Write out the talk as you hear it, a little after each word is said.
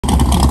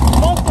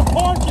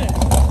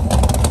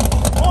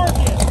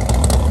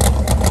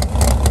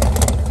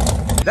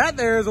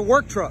there is a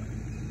work truck.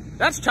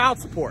 That's child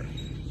support.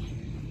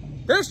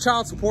 There's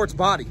child support's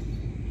body.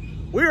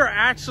 We are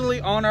actually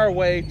on our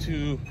way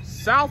to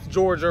South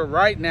Georgia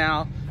right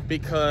now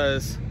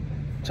because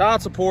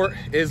child support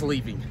is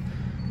leaving.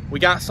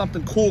 We got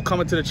something cool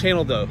coming to the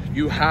channel though.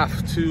 You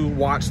have to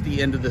watch the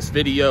end of this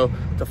video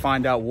to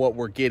find out what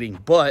we're getting.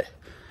 But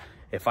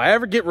if I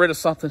ever get rid of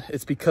something,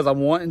 it's because I'm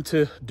wanting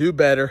to do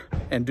better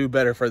and do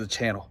better for the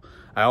channel.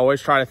 I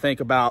always try to think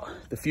about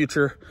the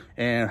future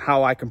and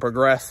how I can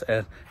progress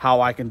and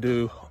how I can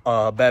do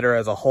better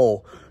as a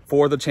whole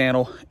for the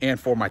channel and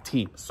for my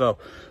team. So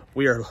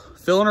we are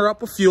filling her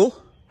up with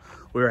fuel.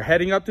 We are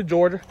heading up to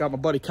Georgia. Got my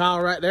buddy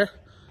Kyle right there.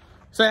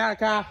 Say hi,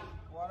 Kyle.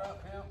 What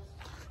up, pimp?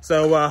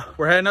 So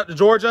we're heading up to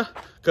Georgia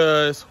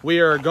because we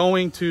are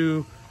going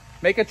to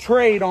make a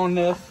trade on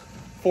this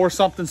for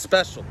something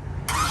special.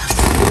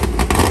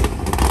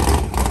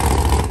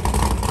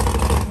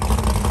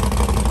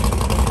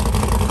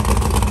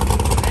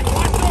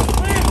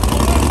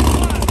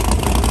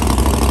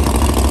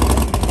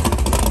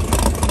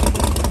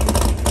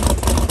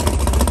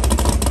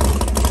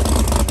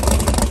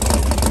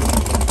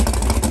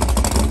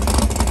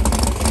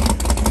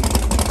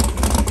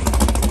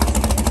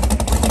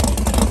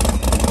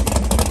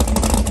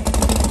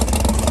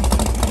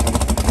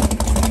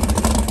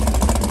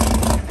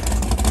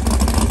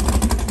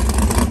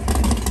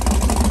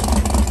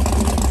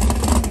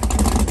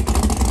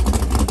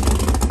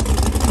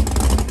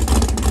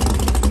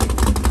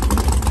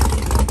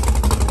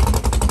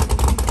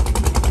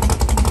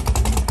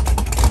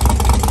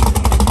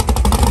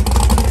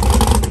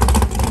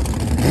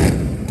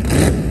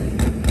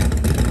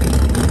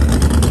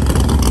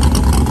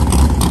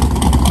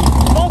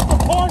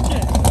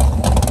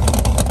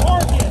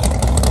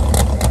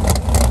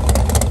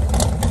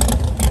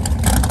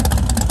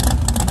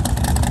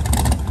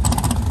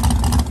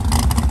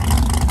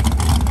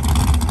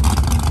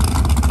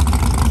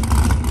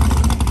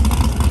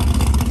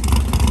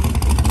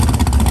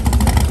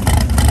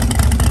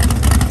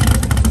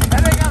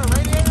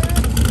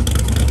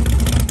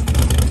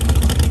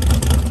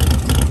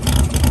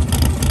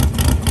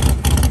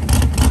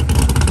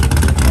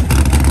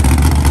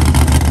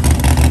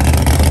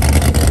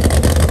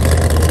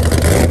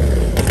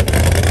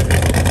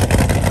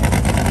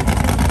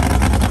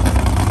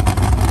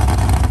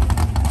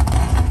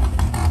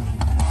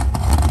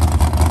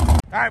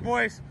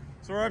 Boys,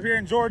 so we're up here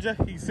in Georgia.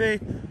 You can see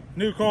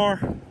new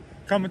car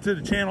coming to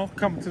the channel,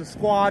 coming to the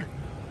squad.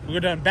 We're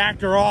done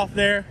backed her off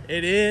there.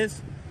 It is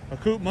a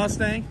coupe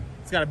Mustang.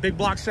 It's got a big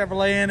block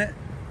Chevrolet in it.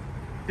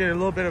 Did a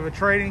little bit of a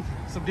trading,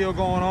 some deal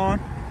going on.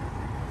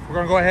 We're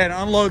gonna go ahead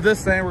and unload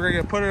this thing. We're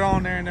gonna put it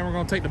on there, and then we're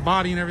gonna take the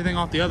body and everything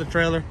off the other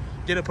trailer,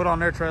 get it put on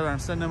their trailer,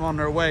 and send them on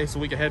their way so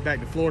we can head back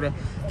to Florida,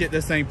 get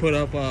this thing put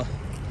up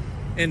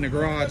in the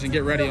garage and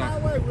get ready on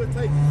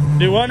it.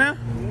 Do what now?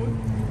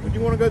 If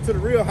you want to go to the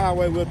real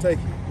highway, we'll take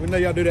you. We know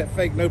y'all do that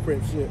fake no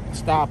prep shit.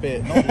 Stop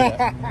it. Don't do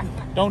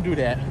that. Don't do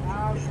that.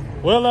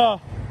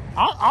 Well,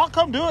 I'll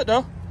come do it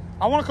though.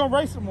 I want to come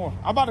race some more.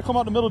 I'm about to come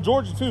out the middle of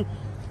Georgia too.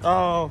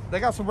 They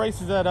got some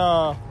races at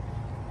up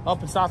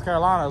in South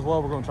Carolina as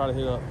well. We're gonna try to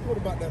hit up. What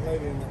about that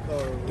lady in the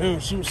car?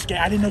 Dude, she was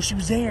scared. I didn't know she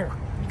was there.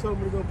 You told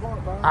me to go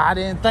park by. I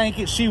didn't think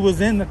it. She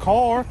was in the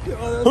car.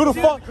 Who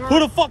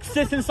the fuck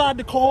sits inside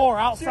the car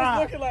outside? She was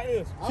looking like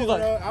this. She's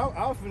like,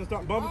 I was finna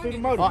start bumping through the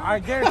motor. I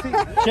guarantee.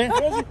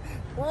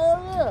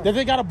 Well, yeah. Does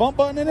it got a bump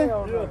button in it?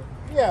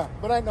 Yeah,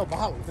 but ain't no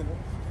violence in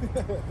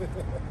it.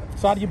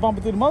 So how do you bump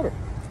it through the motor?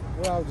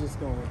 Well, I was just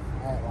going to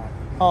act like it.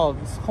 Oh,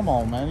 come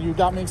on, man. You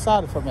got me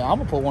excited for me. I'm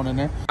going to put one in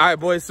there. All right,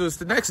 boys. So it's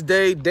the next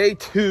day, day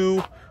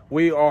 2.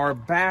 We are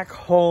back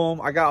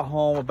home. I got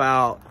home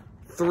about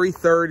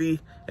 3:30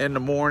 in the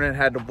morning.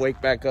 Had to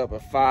wake back up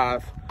at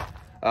 5,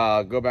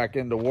 go back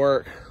into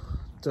work.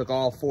 Took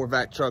all 4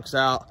 vac trucks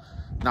out,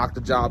 knocked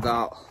the job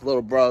out.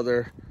 Little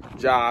brother,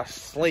 Josh,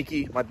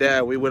 Slinky, my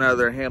dad, we went out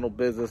there and handled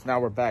business. Now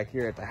we're back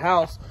here at the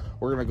house.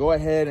 We're going to go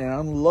ahead and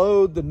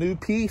unload the new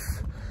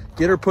piece,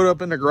 get her put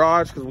up in the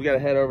garage because we got to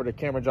head over to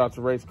Cameron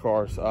Johnson Race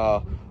Cars.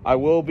 I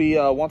will be,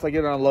 once I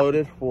get it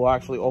unloaded, we'll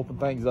actually open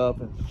things up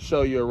and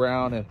show you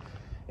around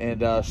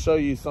and show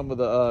you some of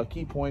the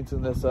key points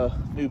in this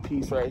new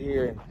piece right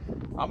here. And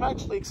I'm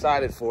actually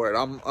excited for it.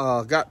 I'm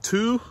got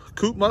 2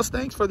 coupe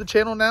Mustangs for the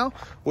channel now.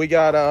 We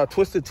got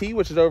Twisted T,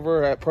 which is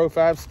over at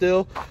ProFab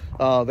still.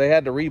 They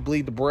had to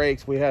re-bleed the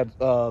brakes. We had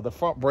the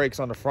front brakes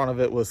on the front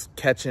of it was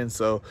catching,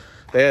 so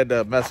they had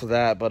to mess with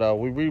that. But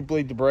we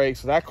re-bleed the brakes.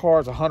 So that car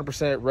is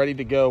 100% ready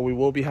to go. We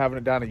will be having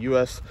it down at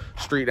US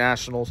Street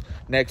Nationals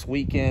next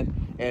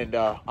weekend. And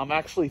I'm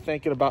actually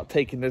thinking about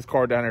taking this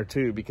car down there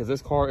too, because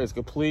this car is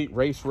complete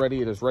race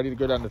ready. It is ready to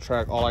go down the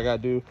track. All I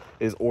gotta do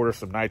is order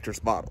some nitrous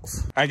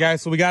bottles. All right,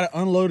 guys, so we got it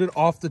unloaded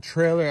off the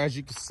trailer. As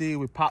you can see,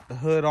 we popped the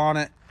hood on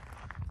it.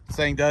 This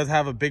thing does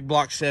have a big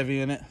block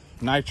Chevy in it,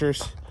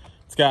 nitrous.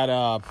 It's got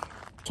a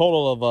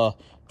total of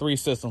 3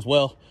 systems.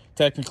 Well,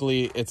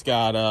 technically it's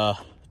got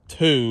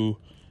 2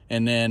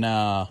 and then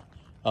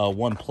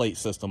 1 plate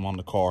system on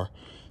the car.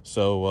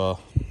 So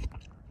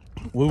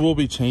we will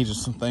be changing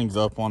some things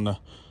up on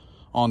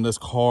on this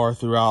car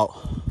throughout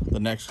the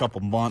next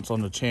couple months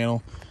on the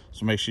channel,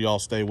 so make sure y'all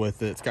stay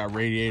with it. It's got a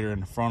radiator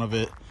in the front of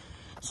it,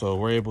 so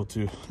we're able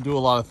to do a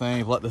lot of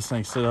things, let this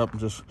thing sit up and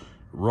just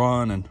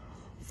run and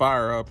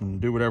fire up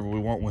and do whatever we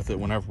want with it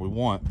whenever we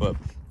want. But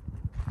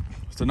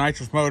it's a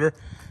nitrous motor.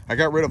 I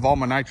got rid of all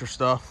my nitrous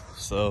stuff,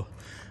 so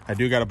I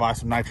do got to buy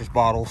some nitrous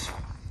bottles.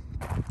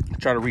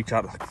 Try to reach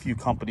out to a few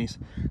companies,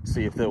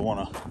 see if they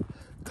want to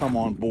come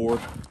on board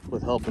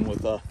with helping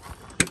with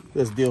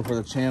this deal for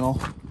the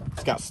channel.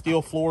 It's got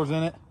steel floors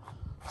in it,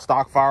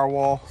 stock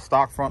firewall,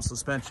 stock front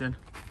suspension.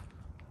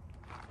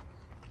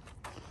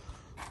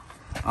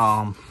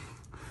 I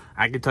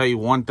can tell you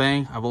one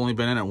thing, I've only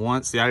been in it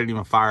once. See, I didn't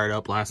even fire it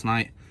up last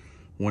night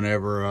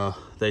whenever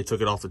they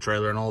took it off the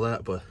trailer and all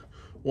that. But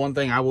one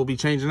thing I will be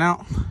changing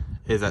out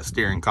is that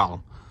steering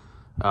column.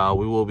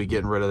 We will be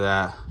getting rid of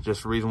that.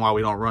 Just the reason why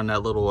we don't run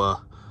that little,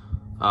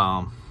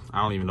 I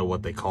don't even know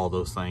what they call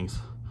those things.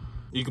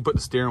 You can put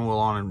the steering wheel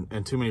on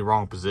in too many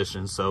wrong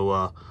positions.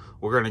 So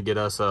we're gonna get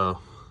us a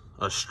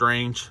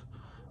strange,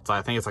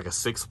 I think it's like a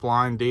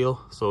 6-spline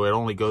deal. So it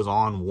only goes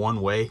on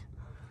one way.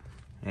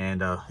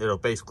 And it'll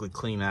basically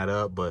clean that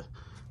up, but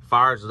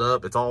fires it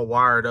up. It's all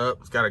wired up.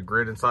 It's got a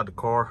grid inside the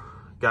car.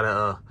 Got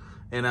a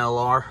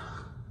NLR.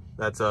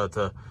 That's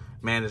to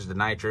manage the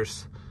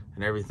nitrous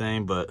and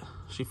everything, but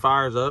she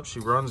fires up. She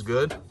runs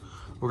good.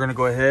 We're gonna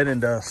go ahead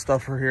and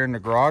stuff her here in the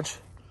garage.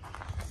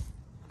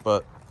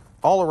 But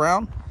all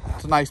around,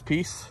 it's a nice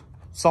piece.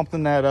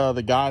 Something that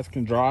the guys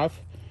can drive.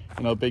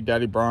 You know, Big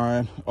Daddy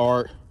Brian,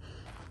 Art.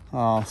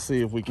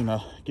 See if we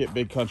can get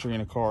Big Country in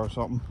a car or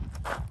something.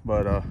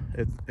 But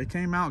it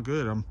came out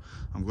good. I'm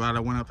glad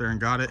I went up there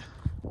and got it.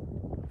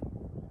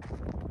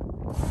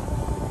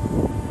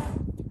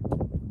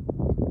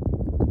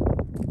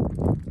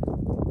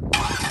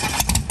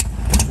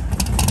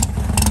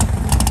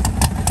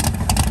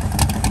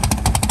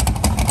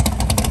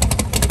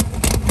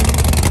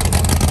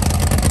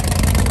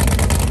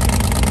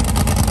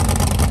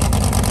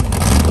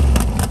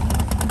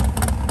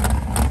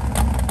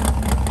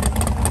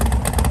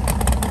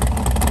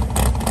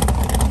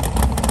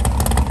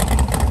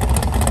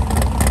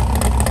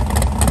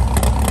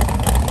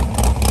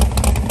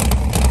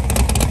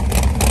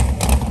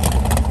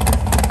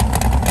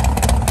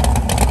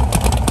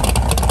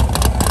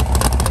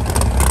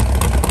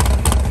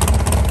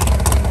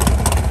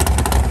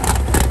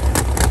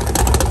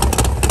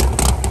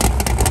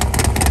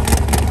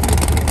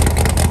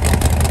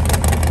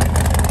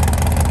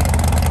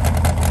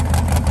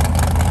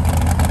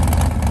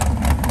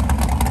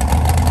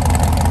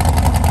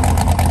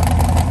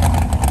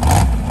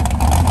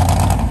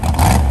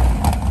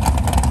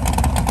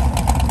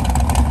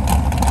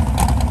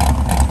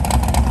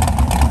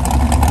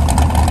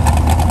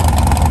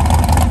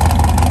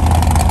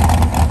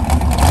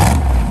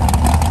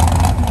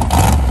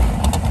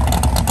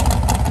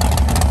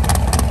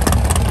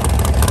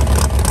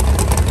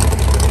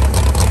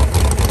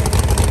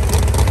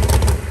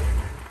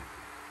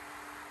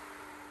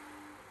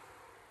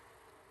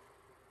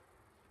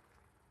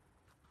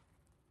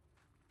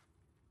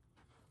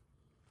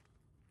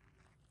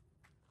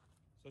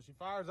 So she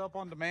fires up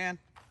on demand.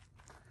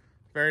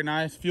 Very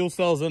nice. Fuel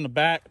cells in the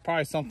back.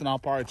 Probably something I'll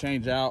probably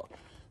change out.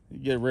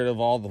 Get rid of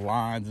all the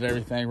lines and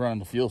everything running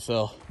the fuel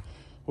cell.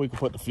 We can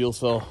put the fuel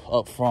cell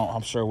up front.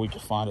 I'm sure we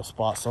could find a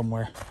spot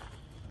somewhere.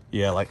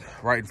 Yeah, like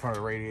right in front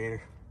of the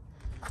radiator.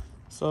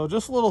 So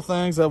just little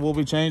things that we'll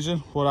be changing.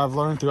 What I've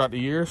learned throughout the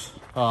years.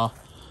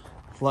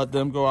 Let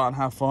them go out and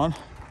have fun.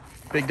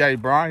 Big Daddy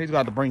Brian, he's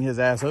got to bring his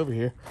ass over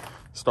here.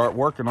 Start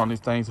working on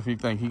these things if you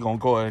think he's going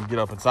to go ahead and get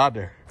up inside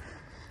there.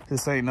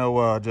 This ain't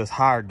no just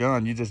hired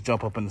gun. You just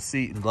jump up in the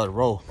seat and let it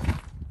roll.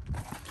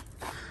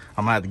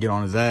 I'm gonna have to get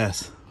on his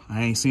ass.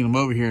 I ain't seen him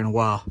over here in a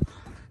while.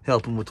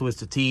 Help him with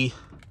Twisted T.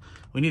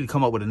 We need to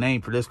come up with a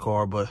name for this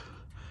car, but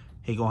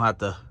he gonna have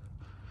to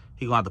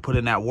put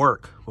in that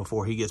work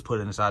before he gets put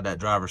inside that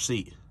driver's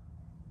seat.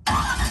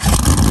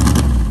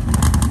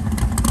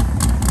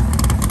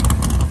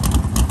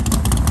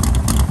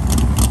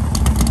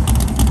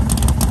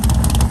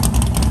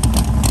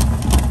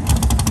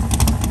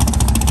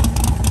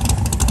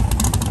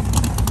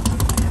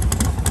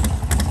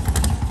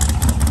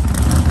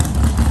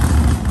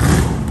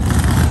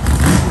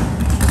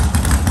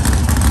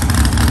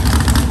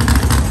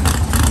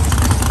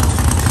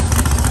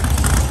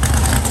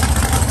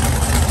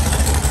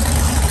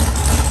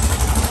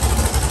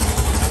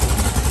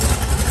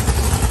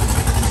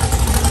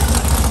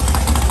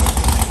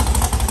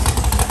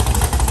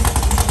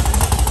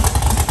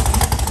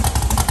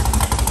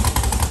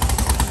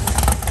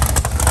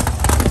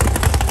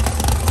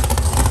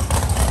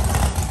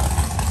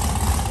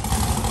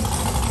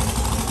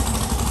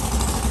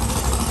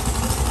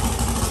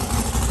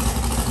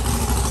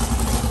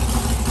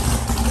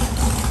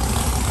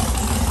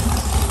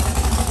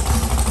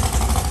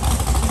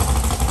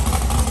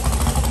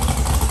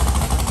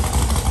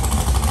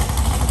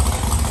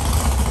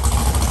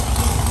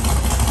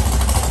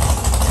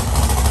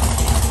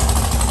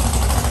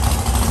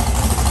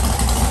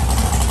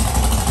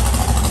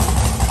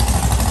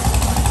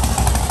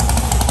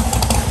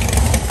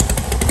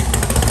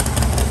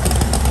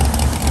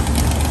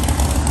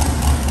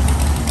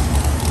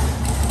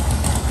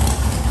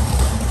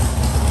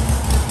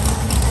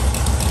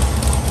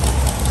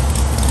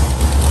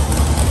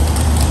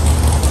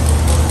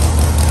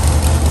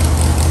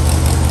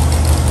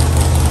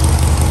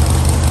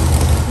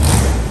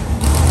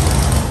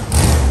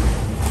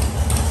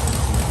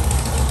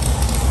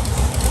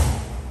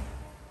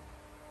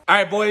 All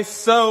right, boys,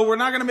 so we're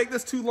not gonna make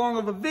this too long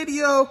of a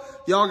video.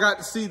 Y'all got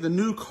to see the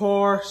new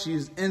car.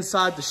 She's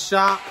inside the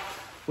shop.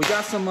 We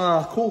got some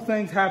cool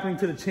things happening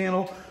to the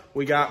channel.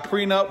 We got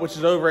Prenup, which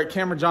is over at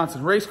Cameron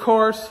Johnson Race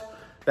Cars.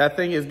 That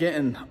thing is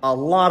getting a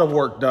lot of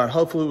work done.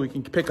 Hopefully we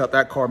can pick up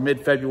that car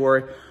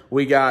mid-February.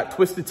 We got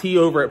Twisted Tea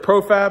over at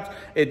Profabs.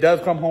 It does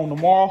come home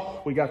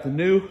tomorrow. We got the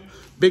new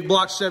big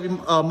block Chevy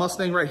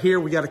Mustang right here.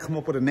 We got to come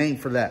up with a name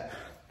for that.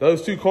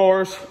 Those two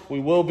cars, we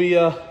will be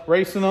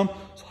racing them.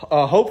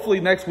 Hopefully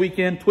next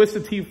weekend.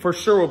 Twisted Tea for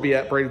sure will be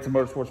at Bradenton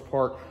Motorsports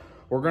Park.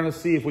 We're going to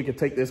see if we can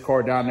take this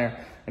car down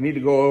there. I need to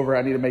go over.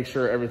 I need to make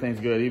sure everything's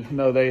good, even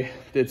though they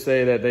did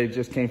say that they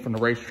just came from the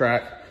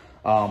racetrack.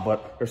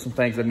 But there's some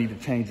things that need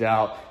to change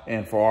out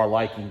and for our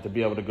liking to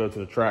be able to go to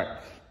the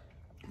track.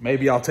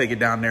 Maybe I'll take it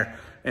down there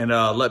and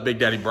let Big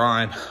Daddy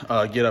Brian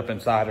get up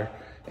inside her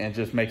and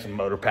just make some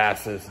motor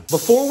passes.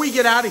 Before we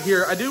get out of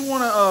here, I do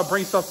want to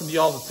bring something to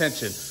y'all's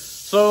attention.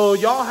 So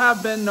y'all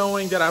have been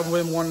knowing that I've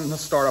been wanting to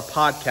start a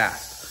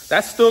podcast.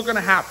 That's still going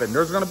to happen.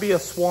 There's going to be a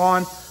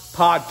Swan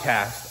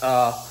podcast.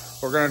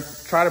 We're going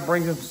to try to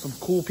bring some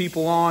cool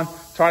people on,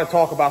 try to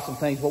talk about some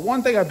things. But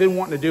one thing I've been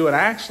wanting to do, and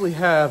I actually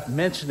have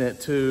mentioned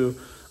it to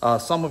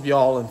some of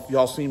y'all, and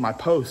y'all seen my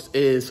post,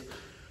 is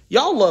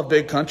y'all love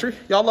Big Country.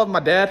 Y'all love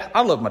my dad.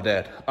 I love my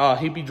dad.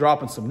 He be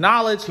dropping some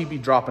knowledge. He be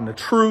dropping the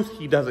truth.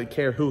 He doesn't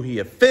care who he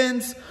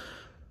offends.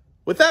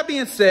 With that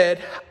being said,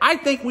 I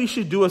think we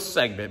should do a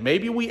segment.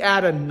 Maybe we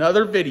add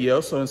another video.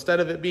 So instead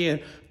of it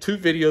being 2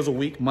 videos a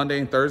week, Monday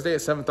and Thursday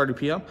at 7:30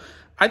 p.m.,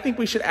 I think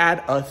we should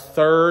add a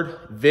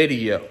 3rd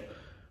video,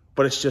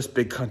 but it's just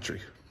Big Country.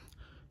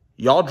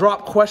 Y'all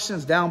drop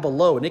questions down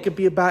below, and it could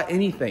be about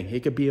anything.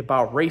 It could be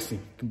about racing.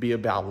 It could be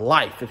about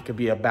life. It could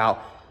be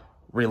about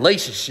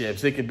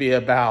relationships. It could be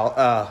about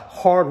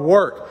hard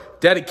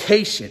work,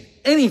 dedication,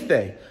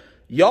 anything.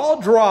 Y'all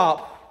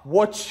drop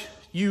what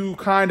you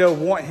kind of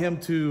want him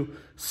to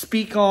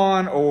speak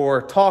on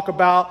or talk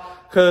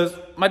about, because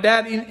my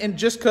dad, and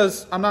just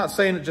because, I'm not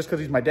saying it just because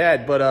he's my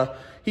dad, but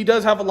he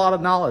does have a lot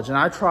of knowledge, and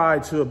I try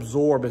to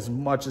absorb as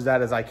much of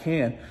that as I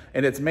can,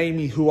 and it's made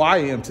me who I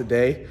am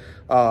today,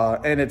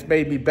 and it's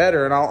made me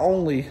better, and I'll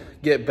only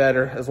get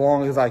better as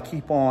long as I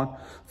keep on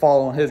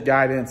following his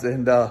guidance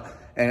and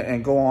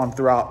go on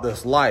throughout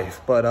this life.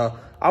 But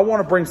I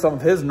want to bring some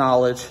of his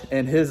knowledge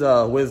and his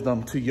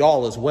wisdom to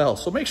y'all as well.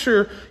 So make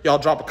sure y'all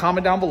drop a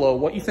comment down below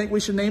what you think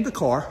we should name the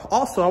car.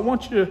 Also, I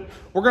want you to,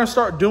 we're going to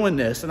start doing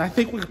this, and I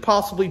think we could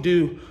possibly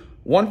do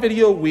 1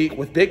 video a week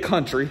with Big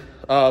Country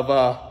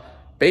of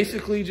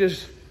basically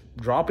just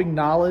dropping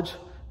knowledge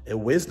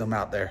and wisdom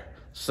out there.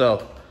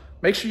 So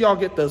make sure y'all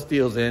get those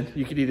deals in.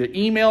 You can either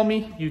email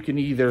me, you can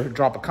either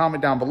drop a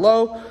comment down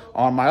below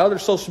on my other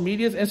social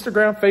medias,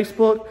 Instagram,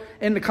 Facebook,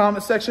 in the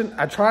comment section.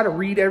 I try to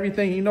read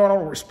everything. You know, I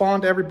don't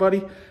respond to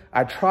everybody.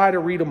 I try to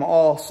read them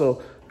all.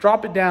 So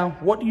drop it down.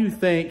 What do you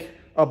think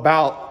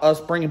about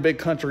us bringing Big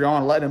Country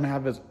on, letting him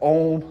have his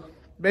own,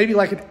 maybe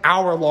like an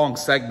hour-long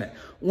segment,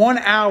 1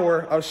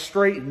 hour of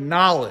straight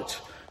knowledge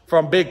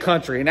from Big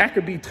Country? And that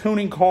could be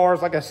tuning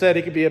cars. Like I said,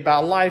 it could be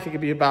about life. It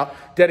could be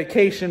about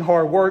dedication,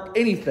 hard work,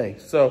 anything.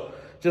 So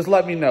just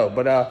let me know.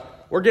 But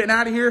we're getting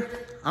out of here.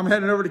 I'm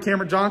heading over to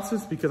Cameron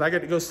Johnson's because I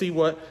get to go see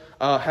what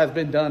has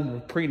been done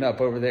with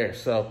Prenup over there.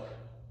 So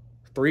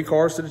 3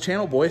 cars to the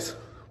channel, boys.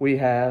 We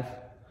have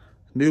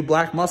new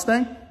black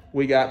Mustang,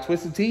 we got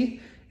Twisted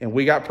Tea, and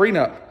we got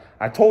Prenup.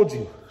 I told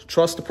you,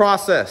 trust the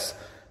process.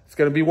 It's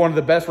going to be one of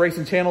the best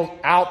racing channels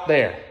out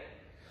there.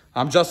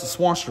 I'm Justin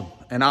Swanstrom,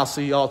 and I'll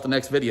see y'all at the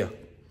next video.